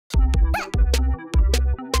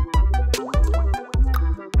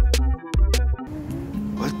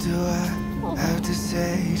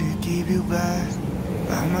say to keep you back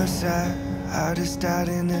by my side? How to start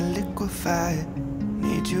in a liquefied.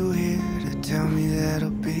 Need you here to tell me that I'll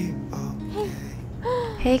be okay.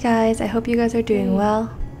 Hey guys, I hope you guys are doing well.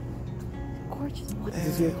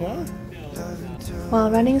 Is this your car? While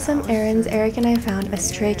running some errands, Eric and I found a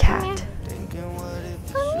stray cat.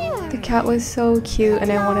 The cat was so cute and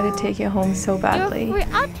I wanted to take it home so badly.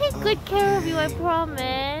 I'll take good care of you, I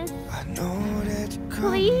promise.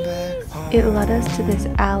 Please? It led us to this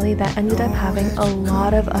alley that ended up having a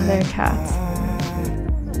lot of other cats.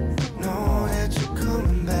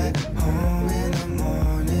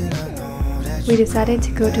 We decided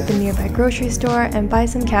to go to the nearby grocery store and buy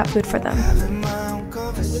some cat food for them.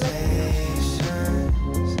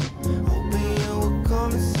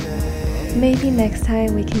 Maybe next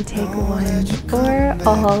time we can take one or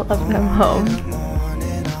all of them home.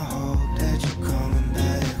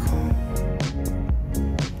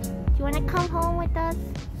 You wanna come home with us?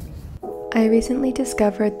 I recently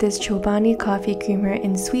discovered this Chobani coffee creamer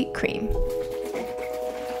in sweet cream.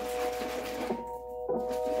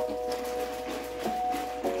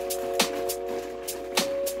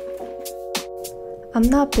 I'm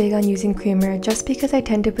not big on using creamer just because I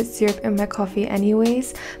tend to put syrup in my coffee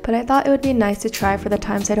anyways, but I thought it would be nice to try for the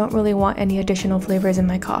times I don't really want any additional flavors in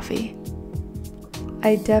my coffee.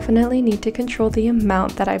 I definitely need to control the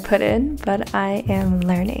amount that I put in, but I am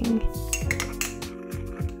learning.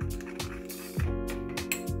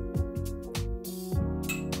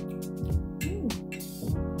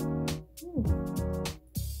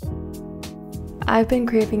 I've been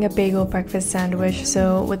craving a bagel breakfast sandwich,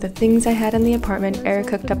 so with the things I had in the apartment, Eric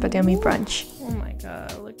cooked up a yummy brunch. Oh my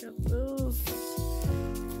god, look at this.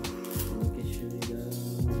 Look at you.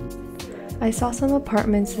 I saw some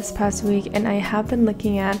apartments this past week and I have been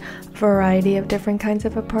looking at a variety of different kinds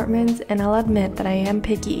of apartments, and I'll admit that I am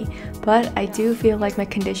picky, but I do feel like my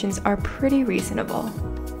conditions are pretty reasonable.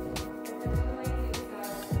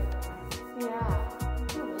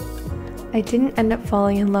 I didn't end up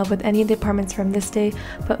falling in love with any of the apartments from this day,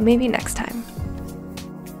 but maybe next time.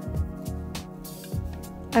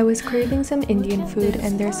 I was craving some Indian food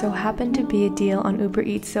and there so happened to be a deal on Uber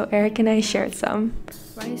Eats, so Eric and I shared some.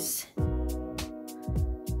 Rice.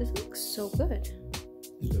 This looks so good.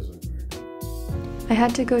 It does look very good. I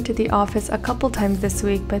had to go to the office a couple times this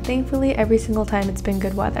week, but thankfully every single time it's been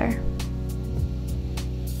good weather.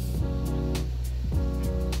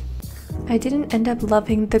 I didn't end up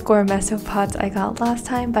loving the gourmesso pods I got last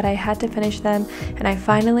time, but I had to finish them and I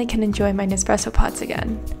finally can enjoy my Nespresso pods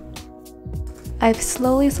again. I've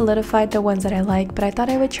slowly solidified the ones that I like, but I thought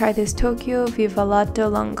I would try this Tokyo Viva Latte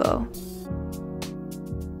Lungo.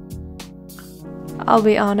 I'll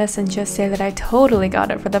be honest and just say that I totally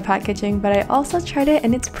got it for the packaging, but I also tried it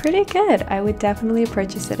and it's pretty good. I would definitely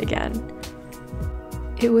purchase it again.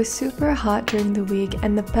 It was super hot during the week,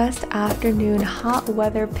 and the best afternoon hot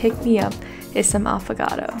weather pick-me-up is some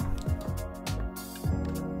affogato.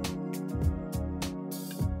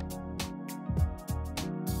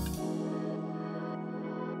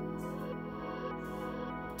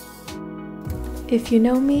 If you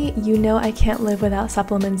know me, you know I can't live without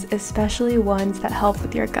supplements, especially ones that help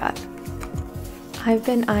with your gut. I've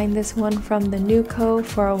been eyeing this one from the Llwh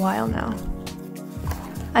for a while now.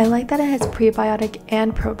 I like that it has prebiotic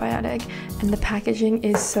and probiotic, and the packaging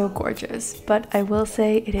is so gorgeous, but I will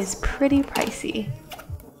say it is pretty pricey.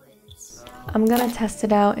 I'm gonna test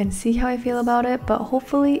it out and see how I feel about it, but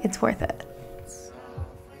hopefully it's worth it.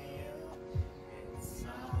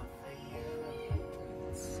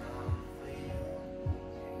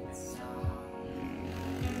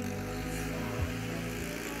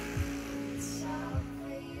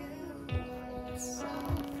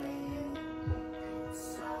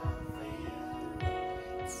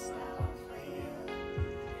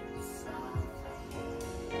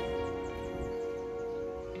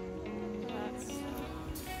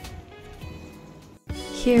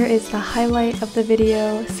 Here is the highlight of the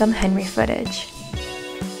video, some Henry footage.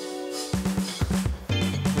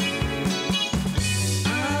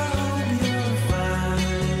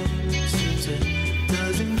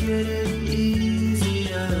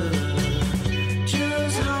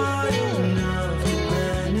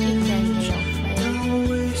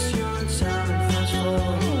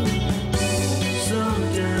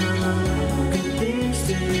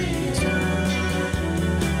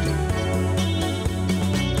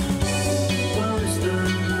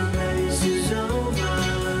 Is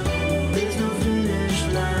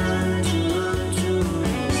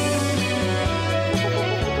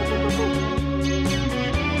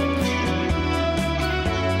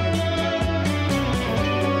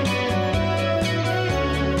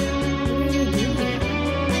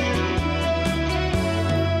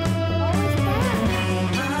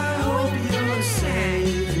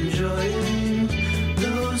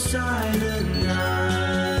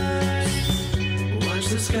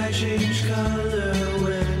sky change color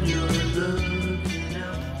when you're looking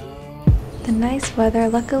out. The nice weather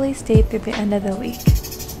luckily stayed through the end of the week.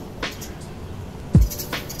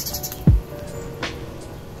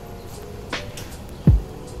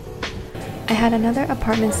 I had another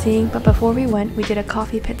apartment seeing, but before we went, we did a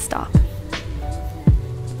coffee pit stop.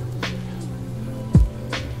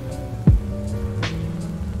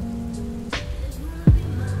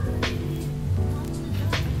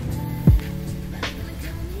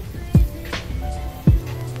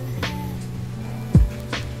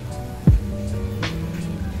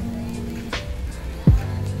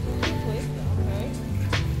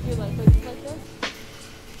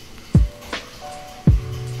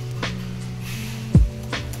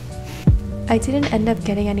 I didn't end up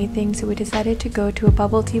getting anything, so we decided to go to a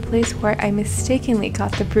bubble tea place where I mistakenly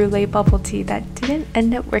got the brulee bubble tea that didn't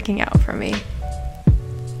end up working out for me.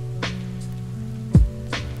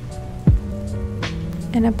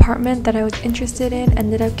 An apartment that I was interested in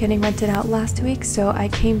ended up getting rented out last week, so I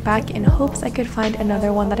came back in hopes I could find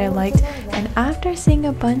another one that I liked, and after seeing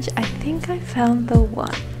a bunch, I think I found the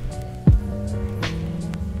one.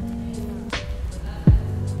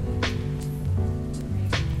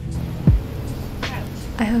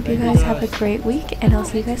 I hope you guys have a great week, and I'll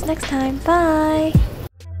see you guys next time. Bye!